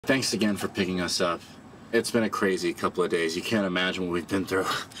Thanks again for picking us up. It's been a crazy couple of days. You can't imagine what we've been through.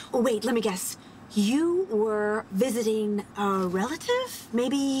 Oh, wait, let me guess. You were visiting a relative?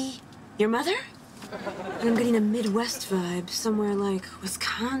 Maybe your mother? And I'm getting a Midwest vibe, somewhere like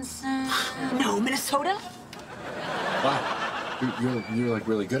Wisconsin. No, Minnesota? Wow, you're like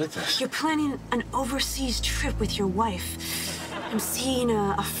really good at this. You're planning an overseas trip with your wife. I'm seeing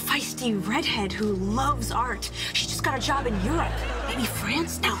a feisty redhead who loves art. She just got a job in Europe. Maybe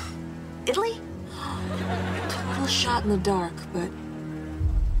France? No. Italy? Total shot in the dark, but...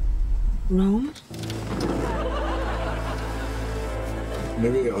 Rome?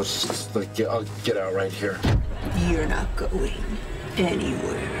 Maybe I'll just I'll get out right here. You're not going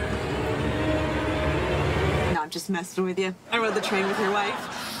anywhere. No, I'm just messing with you. I rode the train with your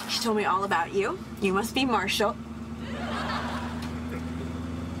wife. She told me all about you. You must be Marshall.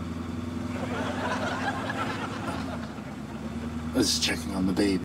 I was checking on the baby.